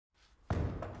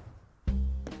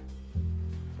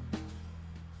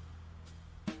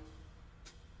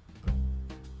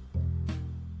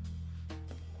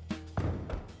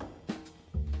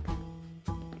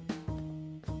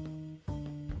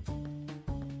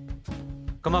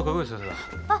干嘛鬼鬼祟祟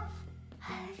的？啊，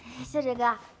秀哲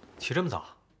哥，起这么早？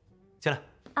进来，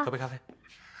喝杯咖啡。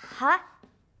好啊。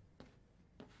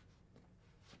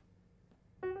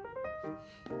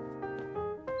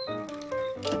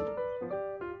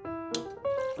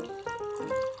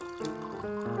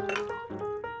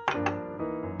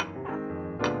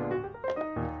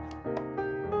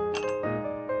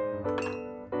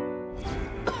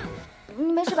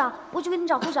你没事吧？我去给你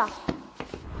找护士。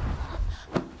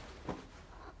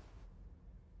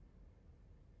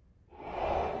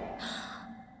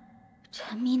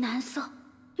沉迷男色，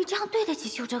你这样对得起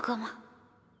秀哲哥吗？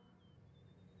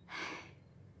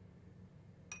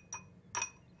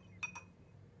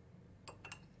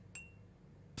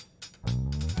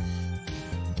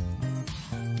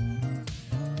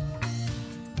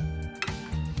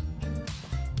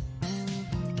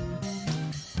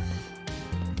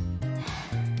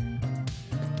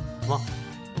怎么？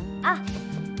啊，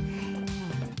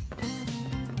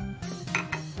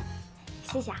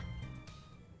谢谢啊。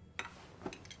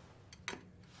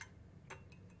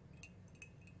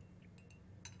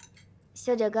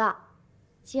秀哲哥，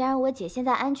既然我姐现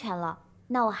在安全了，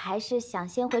那我还是想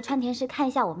先回川田市看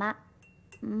一下我妈。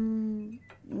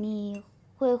你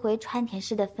会回川田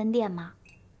市的分店吗？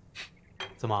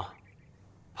怎么？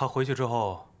怕回去之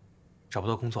后找不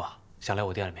到工作，想来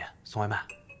我店里面送外卖？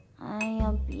哎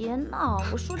呀，别闹！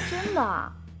我说真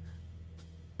的，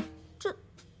这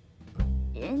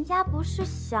人家不是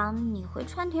想你回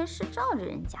川田市罩着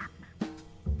人家吗？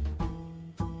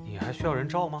你还需要人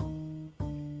罩吗？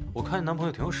我看你男朋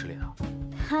友挺有实力的。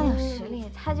他有实力，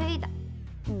他就一点……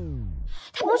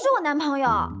他不是我男朋友。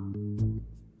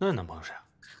那你男朋友谁啊？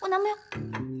我男朋友……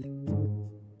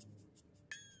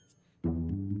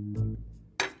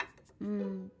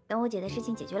等我姐的事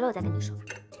情解决了，我再跟你说。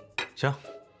行，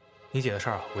你姐的事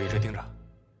儿我一直盯着，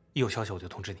一有消息我就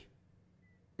通知你。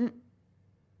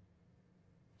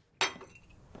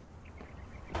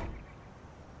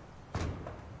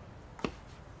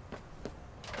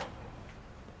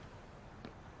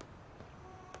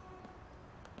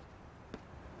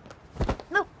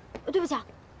对不起啊，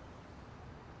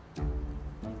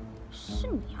是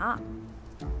你啊？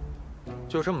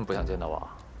就这么不想见到我？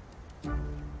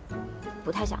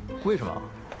不太想。为什么？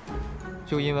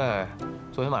就因为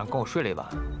昨天晚上跟我睡了一晚，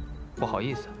不好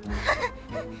意思。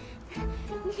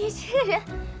你这个人，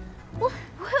我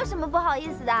有什么不好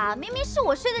意思的？明明是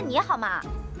我睡的你，好吗？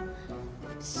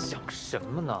想什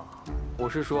么呢？我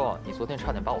是说，你昨天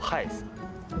差点把我害死，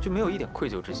你就没有一点愧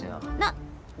疚之心啊？那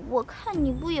我看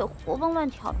你不也活蹦乱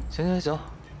跳的？行，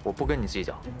我不跟你计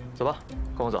较，走吧，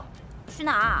跟我走。去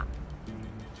哪儿？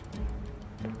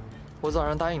我早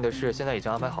上答应你的事，现在已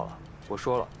经安排好了。我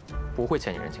说了，不会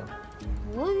欠你人情的。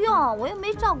不用，我又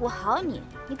没照顾好你，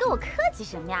你跟我客气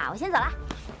什么呀？我先走了。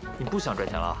你不想赚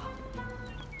钱了？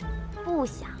不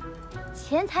想，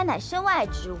钱财乃身外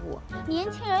之物，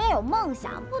年轻人要有梦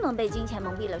想，不能被金钱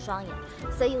蒙蔽了双眼。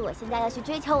所以我现在要去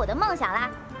追求我的梦想啦。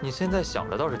你现在想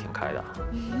的倒是挺开的。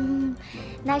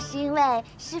那是因为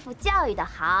师傅教育的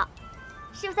好。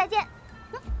师傅再见。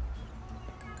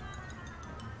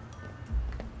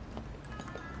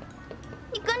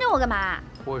你跟着我干嘛？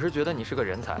我是觉得你是个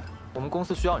人才，我们公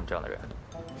司需要你这样的人。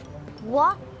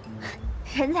我，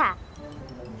人才？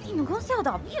你们公司要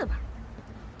倒闭了吧？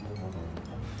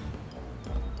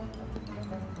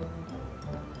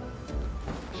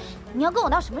你要跟我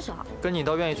到什么时候？跟你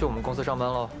到愿意去我们公司上班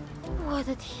喽。我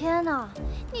的天哪，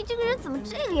你这个人怎么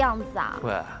这个样子啊？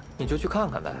喂，你就去看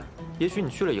看呗，也许你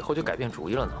去了以后就改变主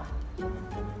意了呢。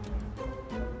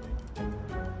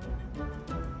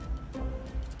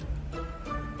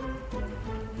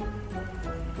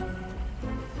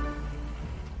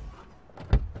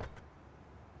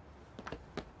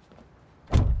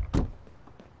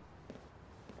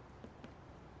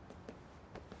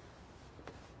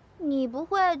你不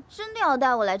会真的要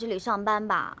带我来这里上班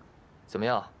吧？怎么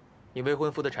样，你未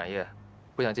婚夫的产业，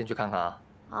不想进去看看啊？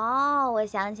哦，我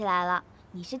想起来了，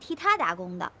你是替他打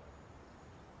工的。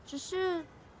只是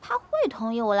他会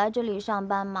同意我来这里上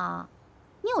班吗？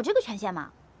你有这个权限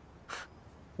吗？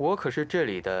我可是这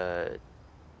里的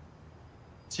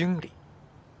经理，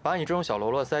把你这种小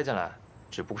喽啰塞进来，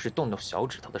只不过是动动小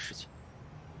指头的事情。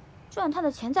赚他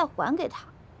的钱再还给他，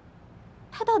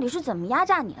他到底是怎么压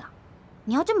榨你了？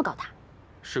你要这么搞他，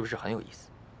是不是很有意思？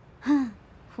哼，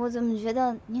我怎么觉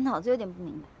得你脑子有点不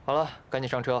明白？好了，赶紧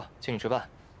上车，请你吃饭，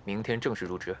明天正式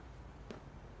入职。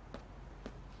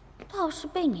倒是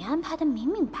被你安排的明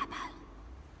明白白了，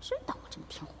真当我这么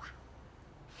听话？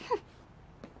哼！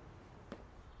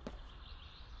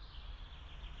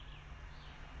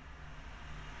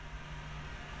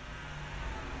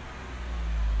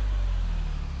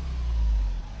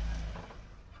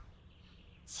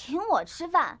我吃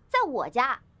饭，在我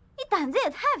家，你胆子也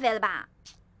太肥了吧！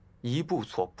一步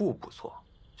错，步步错，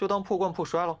就当破罐破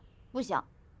摔喽。不行，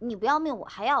你不要命我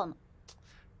还要呢。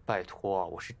拜托，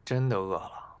我是真的饿了。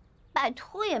拜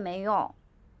托也没用。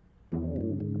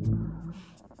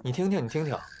你听听，你听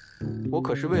听，我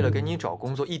可是为了给你找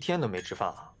工作，一天都没吃饭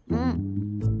啊。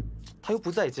他又不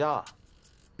在家，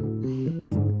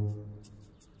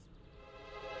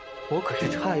我可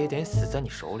是差一点死在你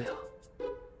手里啊。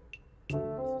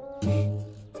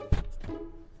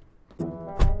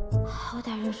好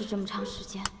歹认识这么长时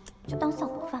间，就当散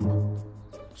伙饭吧。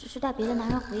只是带别的男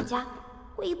人回家，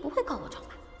桂姨不会告我状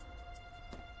吧？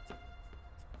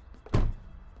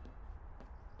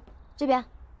这边。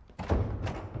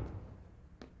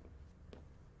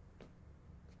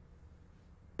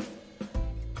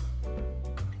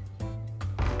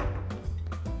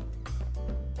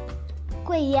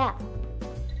桂姨，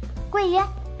桂姨，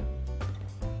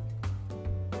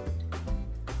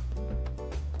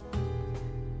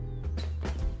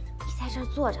你在这儿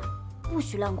坐着，不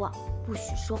许乱逛，不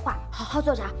许说话，好好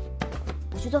坐着啊！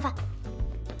我去做饭，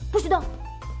不许动。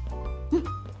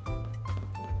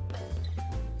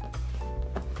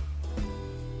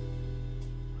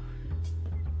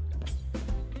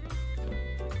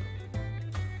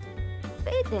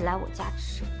非得来我家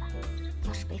吃饭，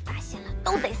要是被发现了，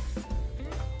都得死。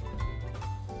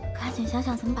赶紧想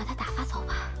想怎么把他打发走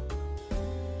吧。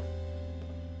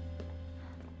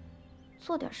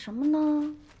做点什么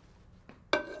呢？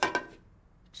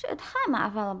这也太麻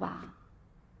烦了吧！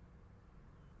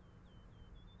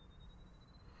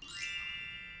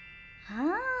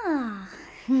啊，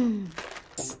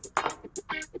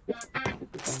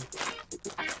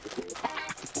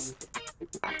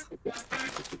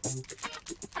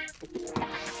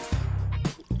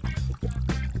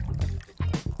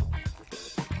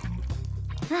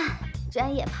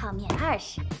专业泡面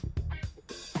20，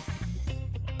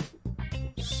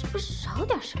是不是少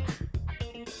点什么？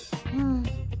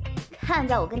看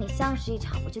在我跟你相识一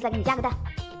场，我就再给你加个蛋。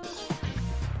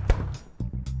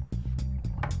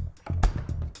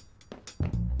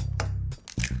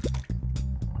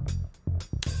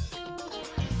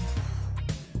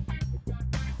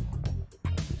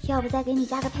要不再给你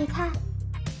加个配菜，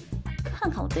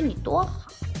看看我对你多好。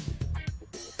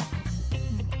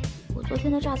我昨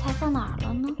天的榨菜放哪儿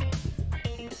了呢？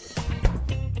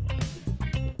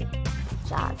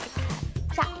榨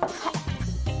菜呢？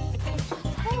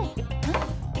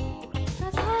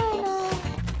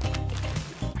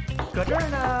搁这儿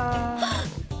呢。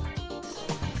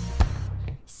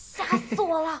吓死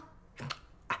我了！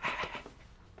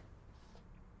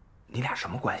你俩什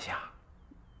么关系啊？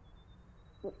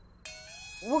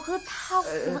我和他，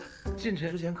进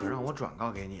城之前可让我转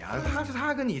告给你啊，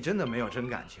他跟你真的没有真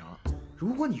感情。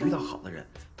如果你遇到好的人，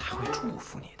他会祝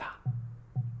福你的。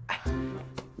哎，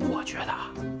我觉得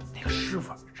啊，那个师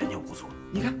傅人就不错，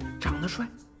你看长得帅，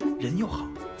人又好，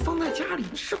放在家里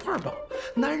吃块饱，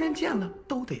男人见了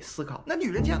都得思考，那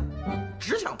女人见了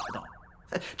只想得到。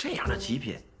哎，这样的极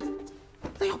品，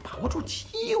那要把握住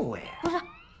机会。不是，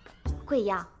贵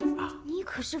阳啊，你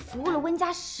可是服务了温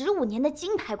家15年的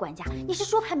金牌管家，你是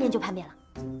说叛变就叛变了？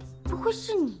不会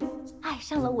是你爱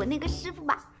上了我那个师傅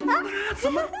吧？啊，那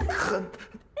怎么可？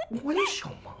我有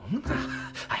小萌呢。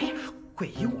哎呀，桂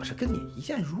姨，我是跟你一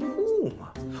见如故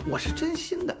嘛，我是真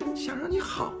心的想让你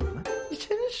好呢。你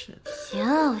真是的。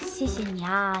行，谢谢你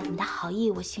啊，你的好意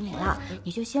我心里了，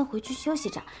你就先回去休息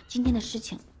着，今天的事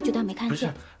情就当没看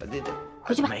见。不是，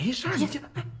回去吧。没事，你进。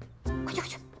哎，快去，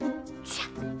去。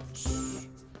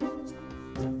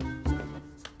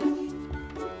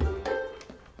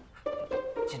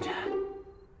金晨，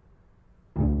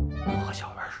我和小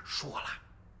文说了。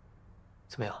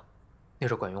怎么样，那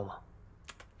招管用吗？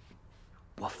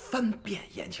我翻遍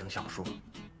言情小说，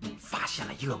发现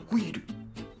了一个规律：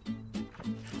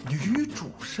女主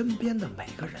身边的每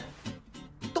个人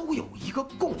都有一个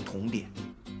共同点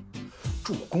——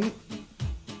助攻。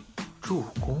助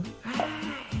攻？哎，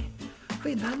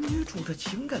为男女主的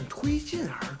情感推进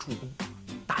而助攻。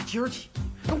打今儿起，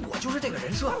那我就是这个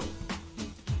人设。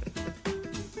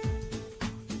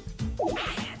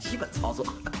哎呀，基本操作。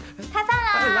开饭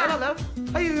啦！来了！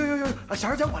哎呦！小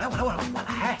二姐，我来！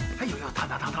哎呦，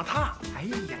烫！哎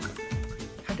呀，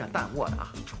看这蛋卧的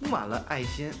啊，充满了爱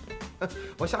心。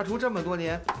我下厨这么多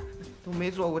年，都没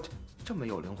做过这么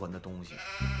有灵魂的东西。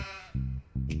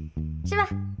吃吧。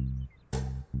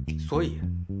所以，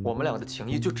我们两个的情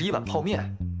谊就值一碗泡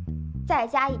面，再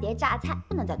加一碟榨菜，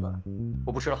不能再多了。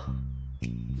我不吃了。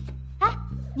哎，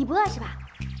你不饿是吧？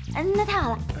那太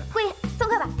好了，桂姨送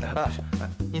客吧。哎，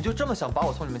你就这么想把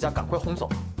我从你们家赶快轰走？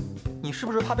你是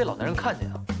不是怕被老男人看见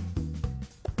啊？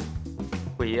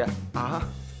桂姨啊，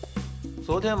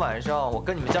昨天晚上我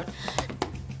跟你们家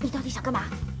你到底想干嘛？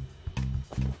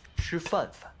吃饭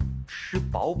饭，吃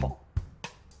饱饱。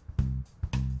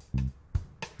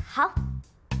好，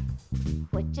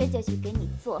我这就去给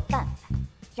你做饭饭，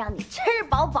让你吃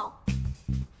饱饱。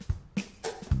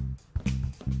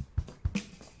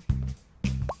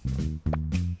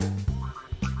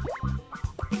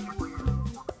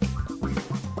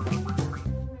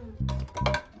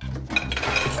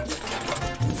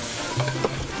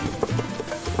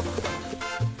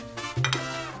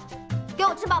给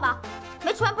我吃饱饱，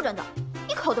没吃完不准走，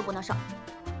一口都不能少。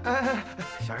哎，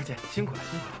小二姐辛苦了，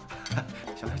辛苦了。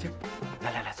小台阶，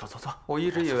来，坐。我一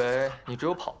直以为你只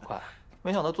有跑快，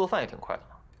没想到做饭也挺快的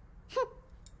嘛。哼。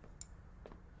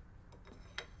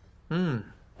嗯，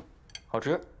好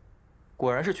吃，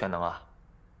果然是全能啊。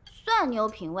算你有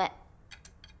品味。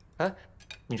哎，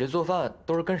你这做饭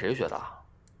都是跟谁学的啊？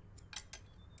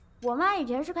我妈以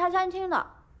前是开餐厅的，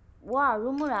我耳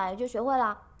濡目染也就学会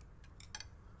了。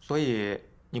所以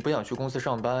你不想去公司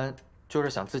上班，就是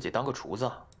想自己当个厨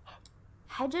子？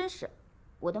还真是，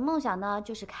我的梦想呢，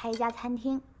就是开一家餐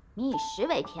厅，民以食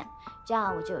为天，这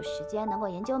样我就有时间能够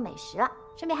研究美食了，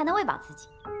顺便还能喂饱自己。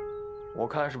我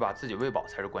看是把自己喂饱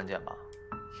才是关键吧。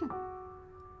哼。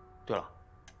对了，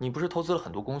你不是投资了很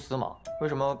多公司吗？为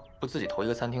什么不自己投一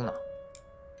个餐厅呢？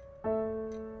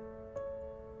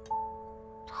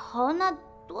投那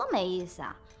多没意思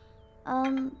啊！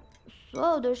所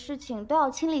有的事情都要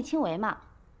亲力亲为嘛。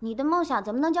你的梦想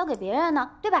怎么能交给别人呢？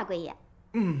对吧，桂爷？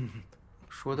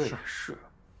说的也是。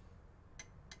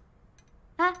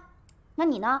哎，那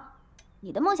你呢？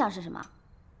你的梦想是什么？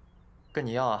跟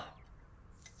你一样啊。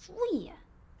敷衍。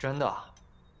真的。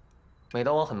每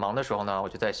当我很忙的时候呢，我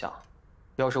就在想，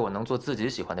要是我能做自己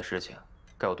喜欢的事情，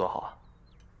该有多好啊！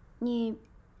你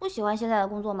不喜欢现在的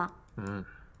工作吗？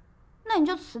那你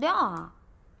就辞掉啊！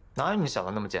哪有你想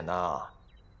的那么简单啊？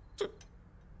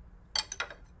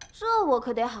这我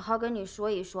可得好好跟你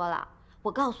说一说了。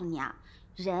我告诉你啊，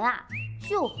人啊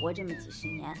就活这么几十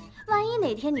年，万一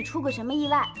哪天你出个什么意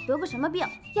外，得个什么病，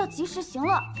要及时行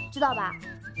乐，知道吧？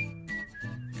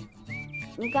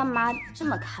你干嘛这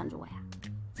么看着我呀？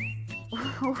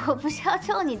我不是要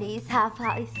咒你的意思啊，不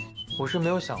好意思。我是没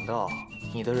有想到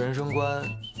你的人生观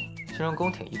竟然跟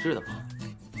我挺一致的嘛。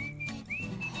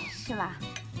是吗？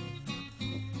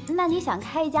那你想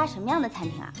开一家什么样的餐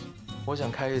厅啊？我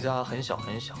想开一家很小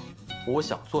很小，我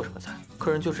想做什么菜，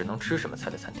客人就只能吃什么菜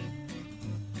的餐厅。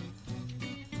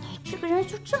你这个人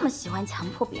就这么喜欢强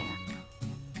迫别人？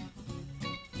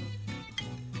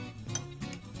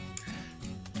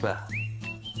喂，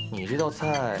你这道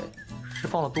菜是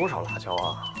放了多少辣椒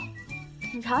啊？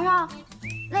你尝尝，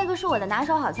那个是我的拿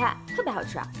手好菜，特别好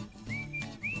吃。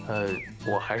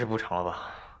我还是不尝了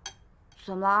吧。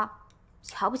怎么了？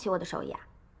瞧不起我的手艺啊？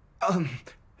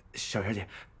小袁姐，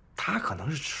她可能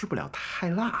是吃不了太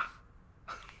辣。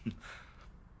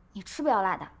你吃不了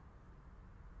辣的。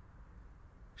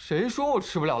谁说我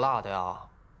吃不了辣的呀？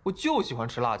我就喜欢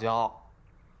吃辣椒。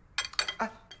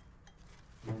哎，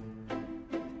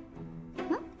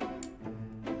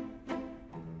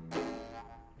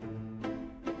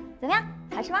怎么样，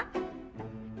好吃吗？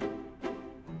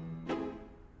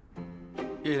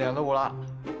一脸的不辣。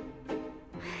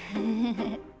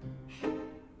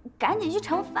赶紧去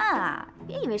盛饭啊！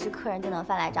别以为是客人就能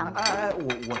饭来张口。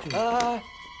我去。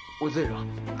我自己盛。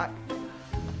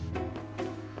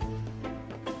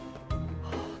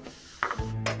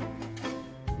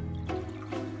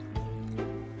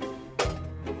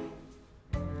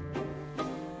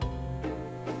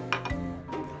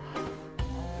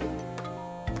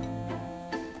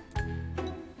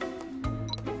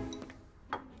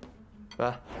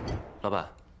喂，老板，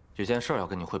有件事要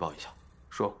跟你汇报一下。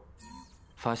说。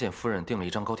发现夫人订了一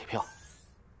张高铁票，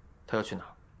她要去哪儿？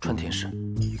川田市。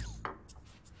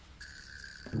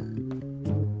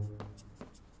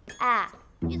哎，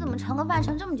你怎么盛个饭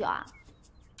盛这么久啊？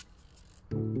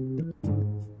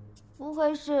不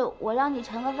会是我让你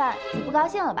盛个饭，你不高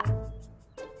兴了吧？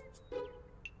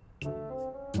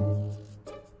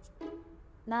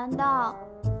难道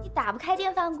你打不开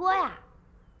电饭锅呀？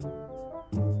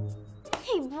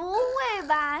你不会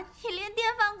吧？你连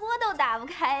电饭锅都打不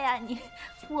开呀？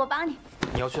我帮你。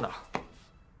你要去哪儿？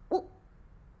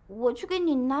我去给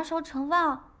你拿勺盛饭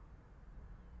啊。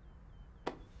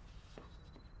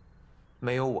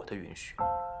没有我的允许，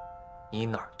你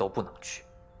哪儿都不能去。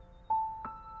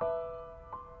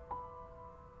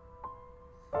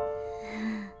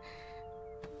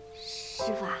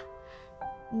师傅啊，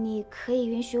你可以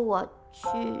允许我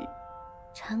去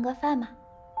盛个饭吗？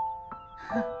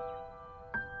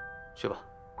去吧。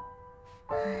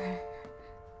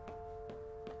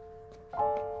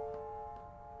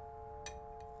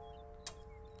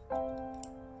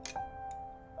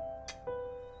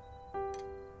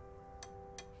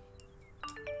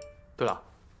对了，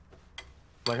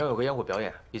晚上有个烟火表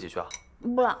演，一起去啊？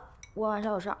不了，我晚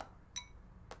上有事儿。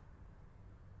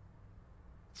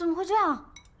怎么会这样？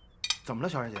怎么了，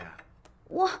小二姐？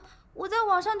我在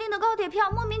网上订的高铁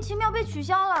票莫名其妙被取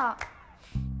消了。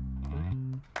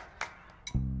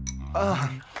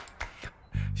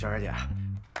小二姐，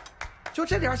就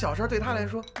这点小事对她来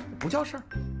说不叫事儿。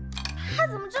他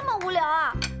怎么这么无聊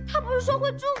啊？他不是说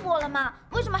会祝福我了吗？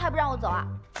为什么还不让我走啊？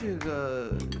这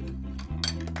个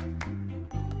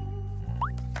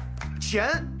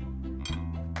钱，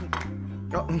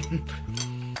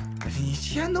你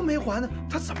钱都没还呢，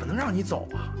他怎么能让你走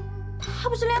啊？他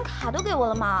不是连卡都给我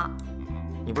了吗？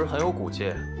你不是很有骨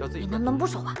气，要自己。你能不能不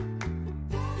说话？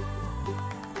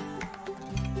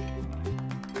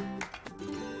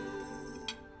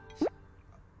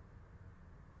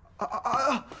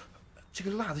这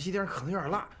个辣子鸡丁可能有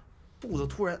点辣，肚子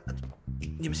突然……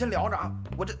你们先聊着啊，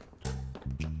我这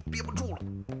憋不住了。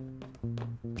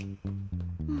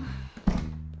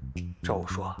照我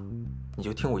说，你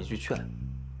就听我一句劝，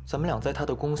咱们俩在他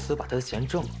的公司把他的钱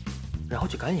挣了，然后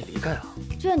就赶紧离开啊。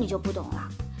这你就不懂了。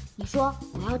你说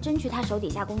我要真去他手底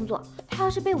下工作，他要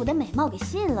是被我的美貌给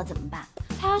吸引了怎么办？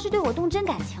他要是对我动真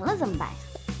感情了怎么办呀？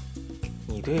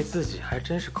你对自己还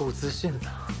真是够自信的。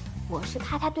我是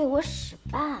怕他对我使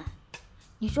绊。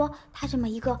你说他这么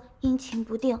一个阴晴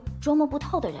不定、捉摸不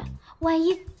透的人，万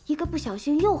一一个不小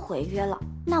心又毁约了，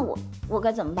那我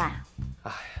该怎么办呀？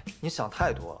哎，你想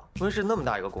太多了。温氏那么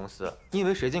大一个公司，你以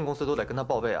为谁进公司都得跟他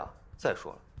报备啊？再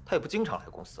说了，他也不经常来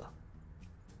公司。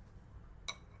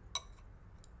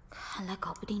看来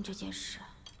搞不定这件事，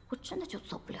我真的就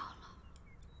走不了了。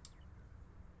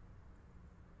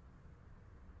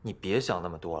你别想那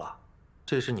么多了，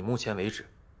这是你目前为止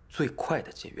最快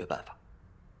的解约办法。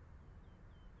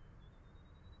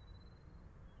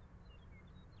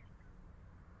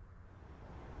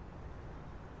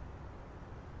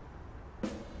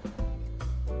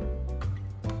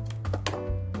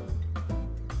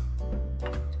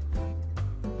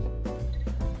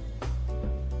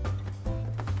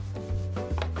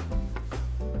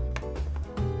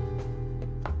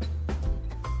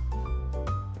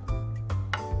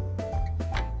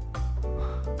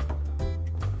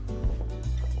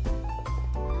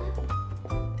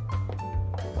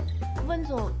温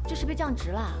总，这是被降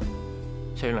职了？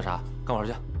确认了啥？跟我玩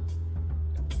去。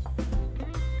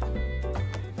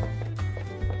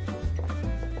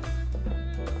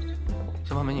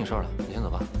这旁没你事儿了，你先走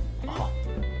吧。好。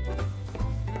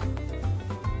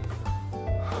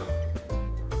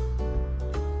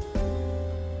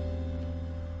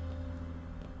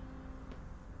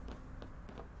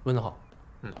温总好。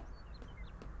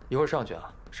一会儿上去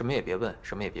啊，什么也别问，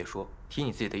什么也别说，提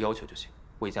你自己的要求就行。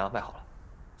我已经安排好了。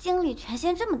经理权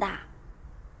限这么大？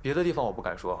别的地方我不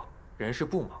敢说，人事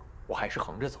部嘛，我还是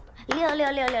横着走的。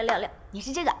6666666，你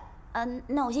是这个？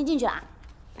那我先进去了啊。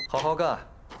好好干，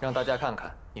让大家看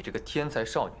看你这个天才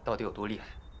少女到底有多厉害。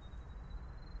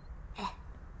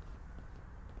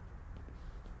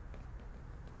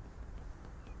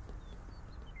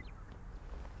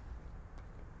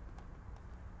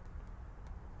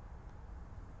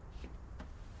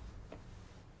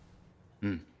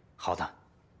好的，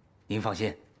您放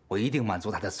心，我一定满足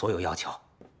他的所有要求。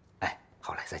哎，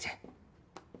好嘞，再见。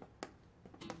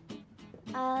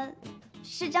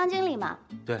是张经理吗？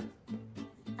对。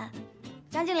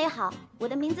张经理好，我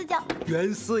的名字叫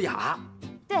袁思雅。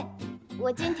对，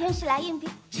我今天是来应聘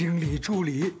经理助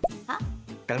理。啊，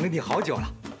等了你好久了，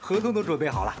合同都准备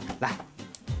好了，来，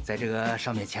在这个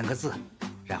上面签个字，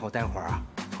然后待会儿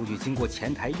出去经过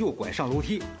前台右拐上楼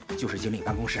梯，就是经理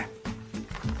办公室。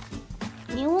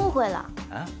您误会了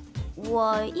啊，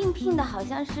我应聘的好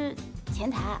像是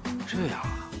前台。这样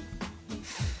啊？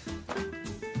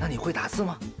那你会打字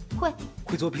吗？会。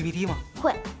会做 PPT 吗？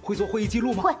会。会做会议记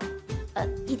录吗？会。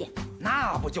一点。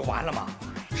那不就完了吗？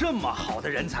这么好的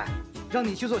人才，让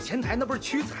你去做前台，那不是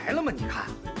屈才了吗？你看，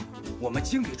我们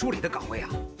经理助理的岗位啊，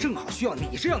正好需要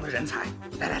你这样的人才。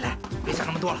来，别想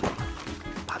那么多了，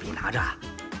把笔拿着，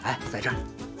哎，在这儿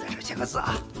签个字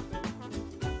啊。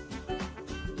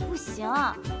不行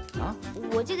啊，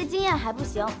我这个经验还不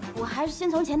行，我还是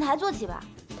先从前台做起吧。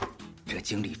这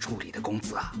经理助理的工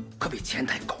资啊，可比前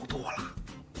台高多了。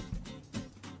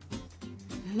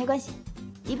没关系，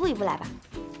一步一步来吧，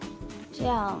这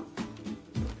样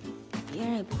别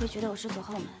人也不会觉得我是走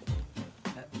后门。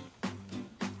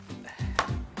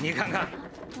你看看，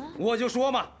我就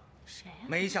说嘛，谁呀？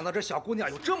没想到这小姑娘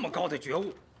有这么高的觉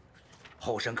悟，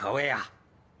后生可畏啊。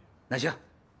那行，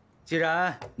既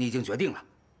然你已经决定了，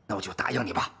那我就答应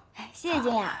你吧。谢谢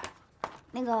经理。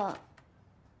那个，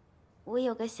我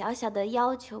有个小小的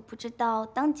要求，不知道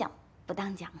当讲不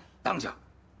当讲。当讲，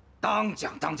当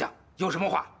讲，当讲，有什么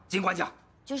话尽管讲。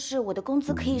就是我的工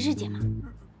资可以日减吗？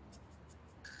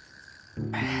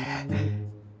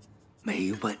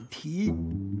没问题，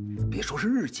别说是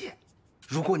日减，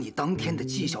如果你当天的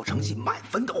绩效成绩满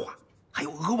分的话，还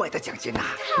有额外的奖金呢。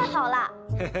太好了，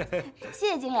谢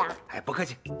谢经理啊。哎，不客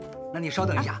气。那你稍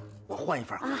等一下，我换一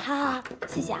份。啊，好，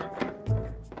谢谢啊。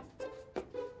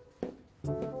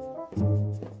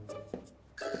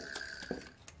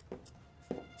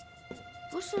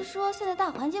不是说现在大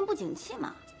环境不景气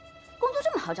吗？工作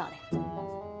这么好找的呀？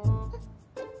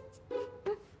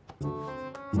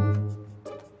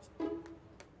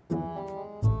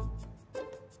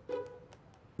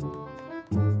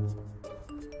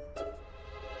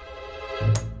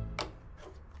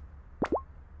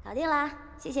搞定啦，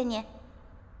谢谢你。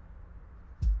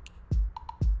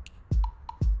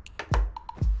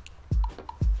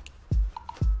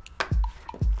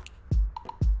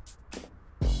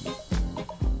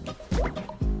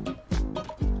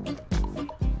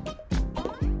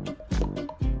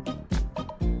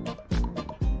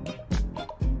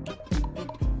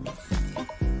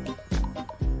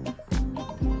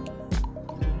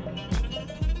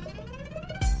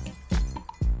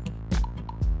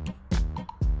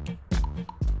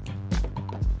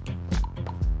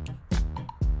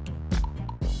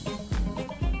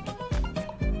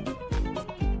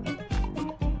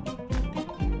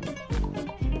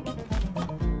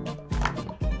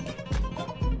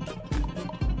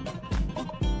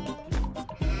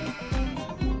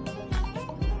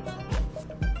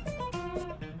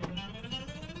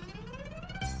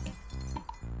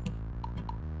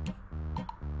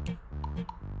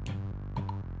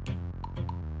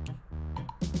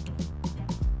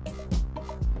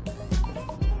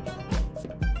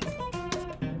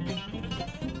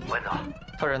文总，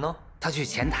他人呢？他去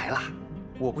前台了。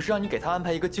我不是让你给他安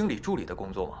排一个经理助理的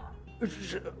工作吗？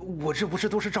我这不是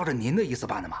都是照着您的意思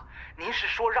办的吗？您是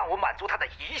说让我满足他的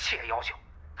一切要求。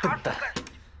笨蛋！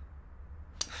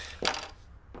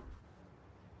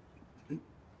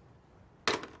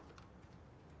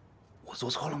我做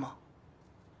错了吗？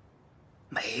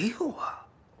没有啊。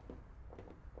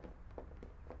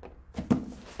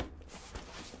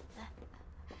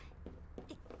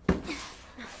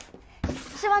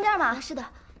是放这儿吗？是的。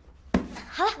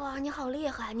好了。哇，你好厉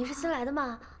害！你是新来的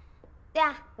吗？对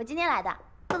啊，我今天来的。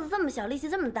个子这么小，力气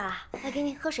这么大，来给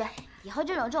你喝水。以后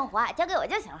这种重活啊，交给我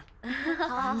就行了。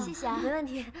好，谢谢啊，没问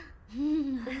题。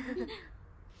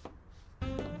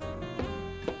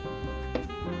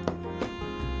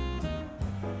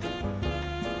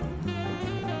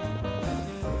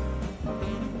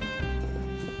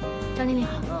张经理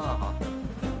好。好。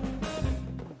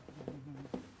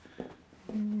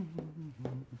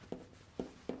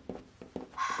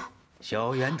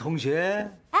小袁同学，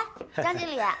哎，张经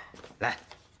理，来，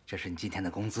这是你今天的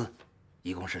工资，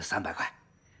一共是300块，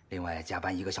另外加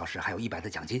班1个小时还有100的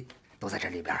奖金，都在这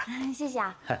里边啊。谢谢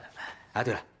啊。哎，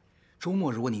对了，周末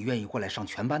如果你愿意过来上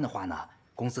全班的话呢，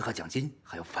工资和奖金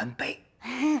还要翻倍。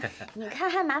你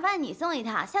看，还麻烦你送一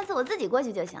趟，下次我自己过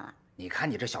去就行了。你看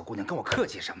你这小姑娘跟我客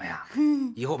气什么呀？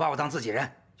以后把我当自己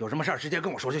人，有什么事儿直接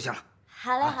跟我说就行了。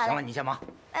好嘞，好嘞。行了，你先忙。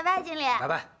拜拜，经理。拜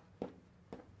拜。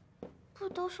不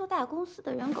都说大公司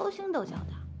的人勾心斗角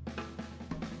的，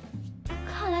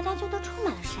看来大家都充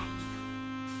满了善意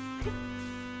呢。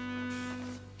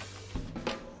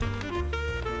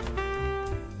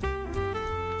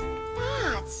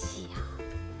大气啊！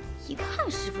一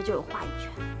看师傅就有话语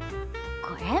权，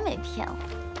果然没骗我。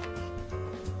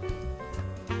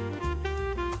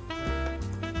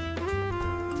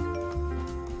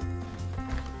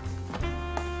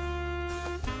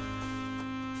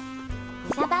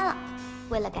我下班了。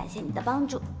为了感谢你的帮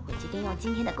助，我决定用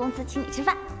今天的工资请你吃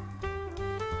饭。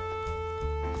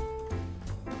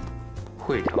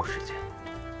会挑时间，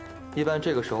一般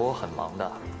这个时候我很忙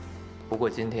的，不过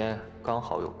今天刚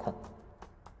好有空。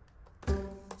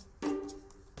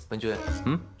文君，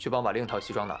去帮我把另一套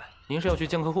西装拿来。您是要去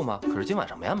见客户吗？可是今晚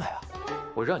上没安排啊。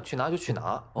我让你去拿就去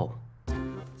拿。哦。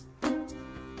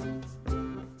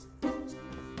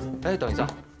哎，等一下，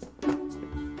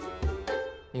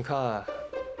你看。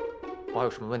我还有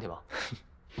什么问题吗？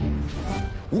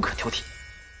无可挑剔。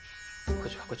快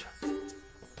去，快去。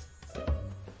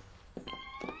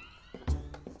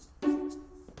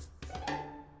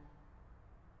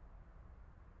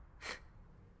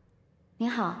您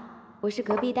好，我是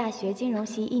隔壁大学金融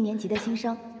系1年级的新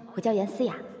生，我叫严思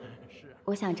雅。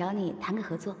我想找你谈个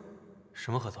合作。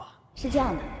什么合作？是这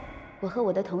样的，我和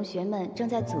我的同学们正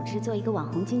在组织做一个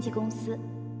网红经纪公司，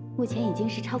目前已经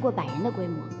是超过100人的规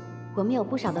模。我们有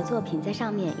不少的作品在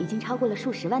上面已经超过了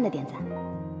数10万的点赞。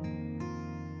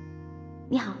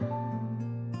你好。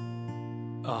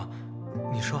啊，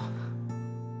你说。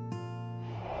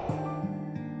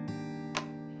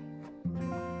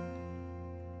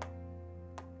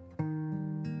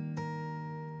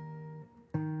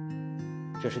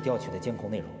这是调取的监控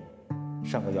内容。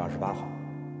上个月28号，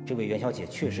这位袁小姐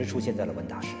确实出现在了文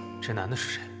大市。这男的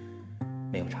是谁？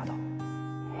没有查到。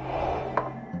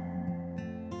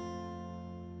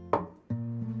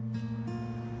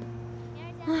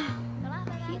哎，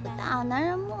一个大男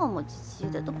人磨磨唧唧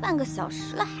的，都半个小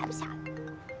时了还不下来。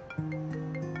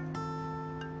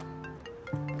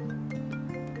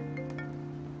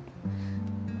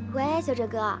喂，小哲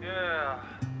哥。月月，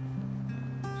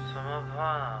怎么办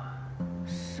啊？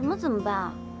什么怎么办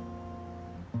啊？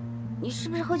你是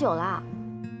不是喝酒了？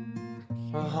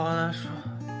我好难受，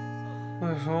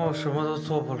为什么我什么都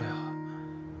做不了？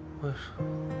为什么？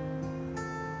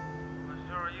我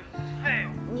就是一废物。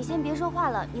你先别说话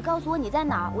了，你告诉我你在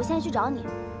哪儿，我现在去找你。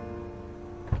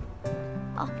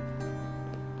哦，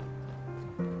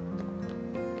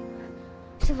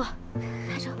师傅，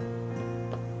开车。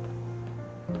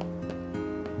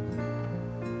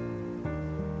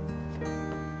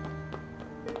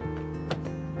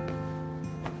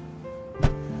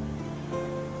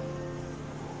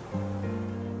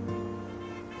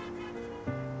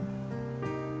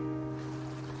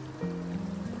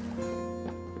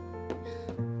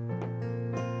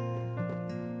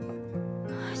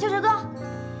小哲哥，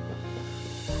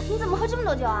你怎么喝这么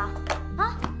多酒啊？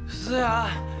啊？思雅，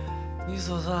你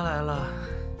总算来了。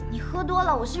你喝多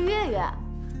了，我是月月，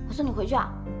我送你回去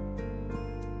啊。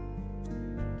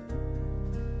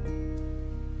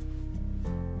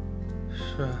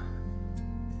是，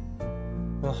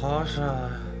我好傻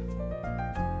呀，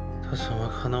他怎么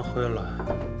可能会来？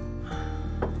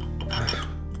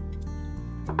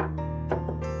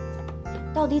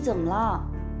到底怎么了？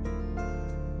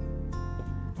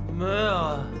没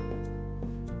有，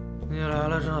你来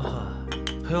了正好，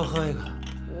陪我喝一个。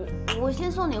我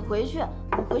先送你回去，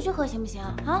你回去喝行不行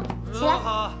啊？起来。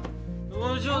好，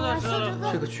我就在这里。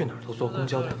这个去哪儿都坐公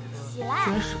交的人，起来。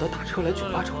居然舍得打车来酒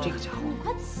吧找这个家伙。你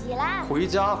快起来。回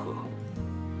家喝。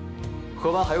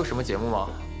喝完还有什么节目吗？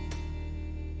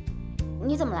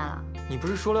你怎么来了？你不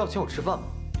是说了要请我吃饭吗？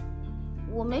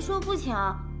我没说不请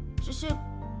啊，只是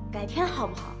改天好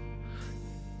不好？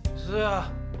思雅，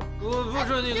我不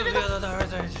准你跟别的男人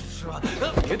在一起吃饭。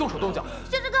别动手动脚。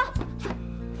小哲哥，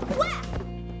喂，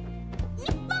你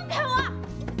放开我！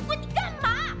喂，你干嘛？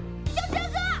小哲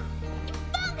哥，你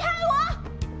放开我！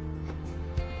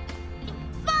你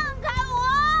放开我！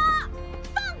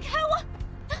放开我！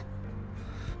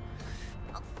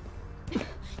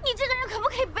你这个人可不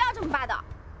可以不要这么霸道？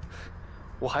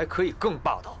我还可以更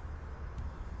霸道。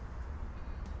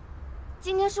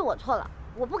今天是我错了，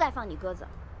我不该放你鸽子。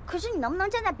可是你能不能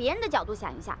站在别人的角度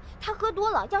想一下，他喝多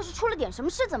了，要是出了点什么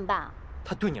事怎么办啊？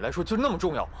他对你来说就那么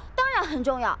重要吗？当然很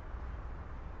重要。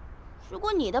如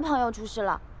果你的朋友出事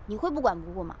了，你会不管不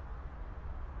顾吗？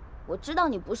我知道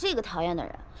你不是一个讨厌的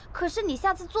人，可是你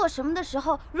下次做什么的时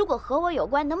候，如果和我有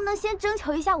关，能不能先征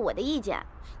求一下我的意见？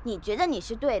你觉得你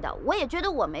是对的，我也觉得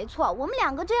我没错，我们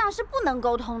两个这样是不能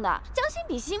沟通的，将心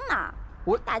比心嘛。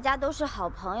大家都是好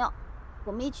朋友，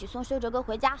我们一起送修哲哥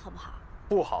回家好不好？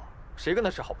不好，谁跟他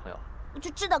是好朋友？我就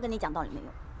知道跟你讲道理没用。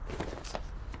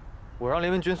我让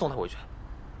林文军送他回去。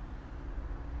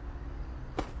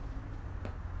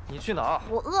你去哪儿？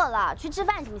我饿了，去吃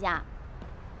饭行不行？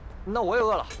那我也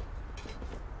饿了。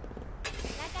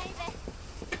来干一杯。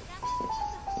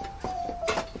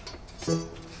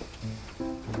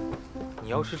你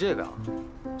要吃这个啊？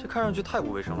这看上去太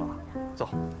不卫生了。走，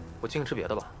我请你吃别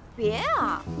的吧。别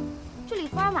啊，这里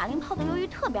福尔马林泡的鱿鱼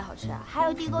特别好吃，还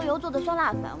有地沟油做的酸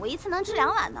辣粉，我一次能吃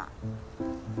2碗呢。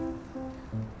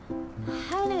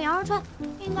还有那个羊肉串，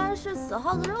应该是死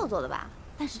耗子肉做的吧，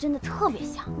但是真的特别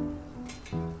香。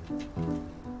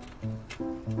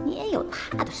你也有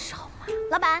怕的时候嘛，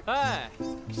老板。哎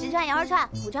10串羊肉串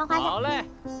，5串花生。好嘞，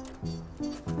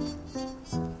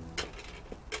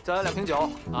再来2瓶酒。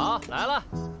好，来了。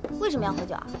为什么要喝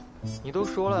酒啊？你都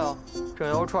说了呀，这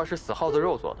羊肉串是死耗子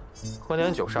肉做的，喝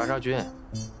点酒杀杀菌。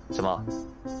怎么，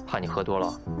怕你喝多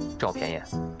了占我便宜？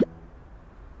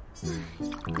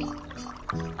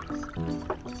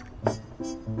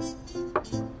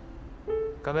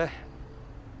干杯！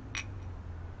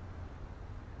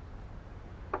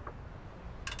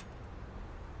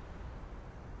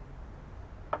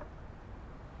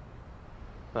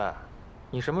喂，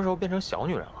你什么时候变成小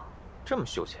女人了？这么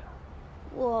羞怯？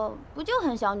我不就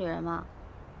很小女人吗？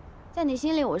在你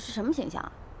心里我是什么形象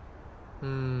啊？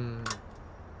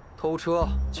偷车、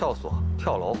撬锁、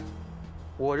跳楼，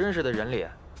我认识的人里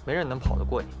没人能跑得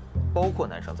过你，包括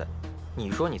男生在内。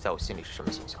你说你在我心里是什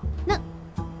么形象？那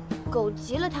狗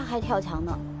急了他还跳墙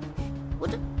呢，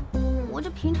我这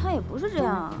平常也不是这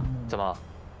样啊。怎么，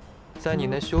在你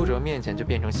那修哲面前就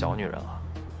变成小女人了，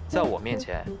在我面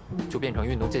前就变成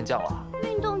运动健将了？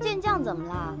运动健将怎么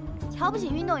啦？瞧不起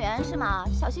运动员是吗？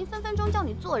小心分分钟教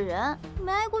你做人。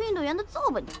没挨过运动员的揍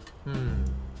吧你。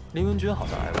林文君好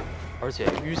像挨过，而且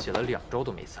淤血了2周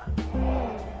都没散。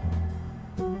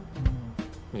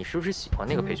你是不是喜欢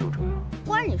那个陪秀哲呀？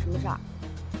关你什么事儿？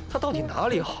他到底哪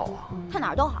里好啊？他哪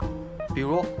儿都好，比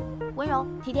如温柔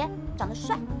体贴，长得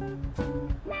帅。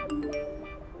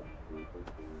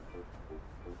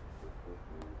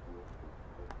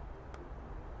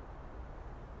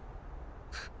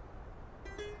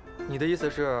你的意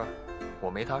思是，我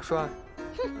没他帅？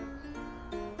哼。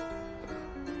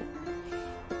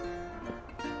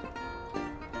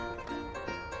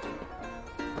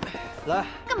来，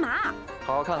干嘛？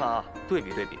好好看看啊，对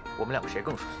比对比，我们两个谁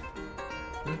更帅？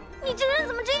你这人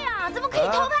怎么这样？怎么可以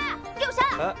偷拍？给我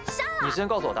删了！删了！你先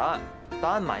告诉我答案，答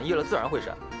案满意了自然会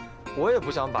删。我也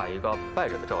不想把一个败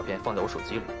者的照片放在我手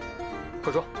机里。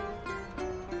快说。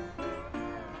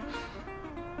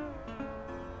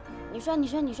你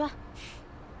说，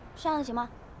删了行吗？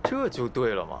这就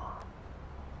对了嘛，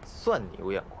算你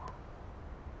有眼光。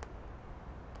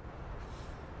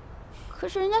可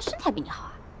是人家身材比你好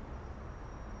啊。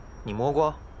你摸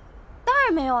过？当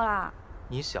然没有啦。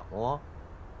你想摸？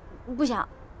不想，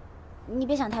你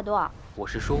别想太多。我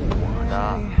是说我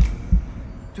的。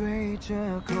对着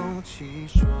空气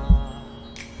说，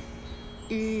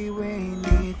以为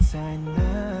你在哪？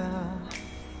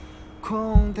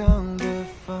空荡的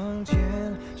房间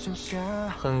剩下。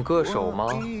很硌手吗，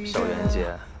小袁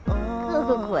姐？硌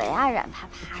个鬼啊，软趴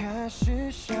趴。开始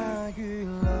下雨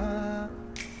了，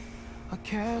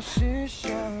开始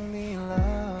想你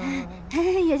了。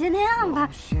也就那样吧。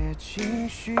有些情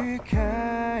绪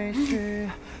开始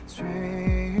脆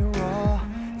弱，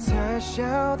才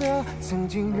晓得曾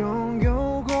经拥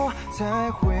有过才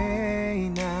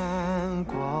会难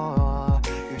过，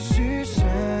越是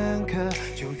深刻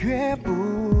就越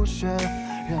不舍，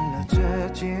认了这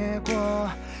结果，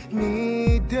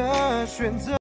你的选择。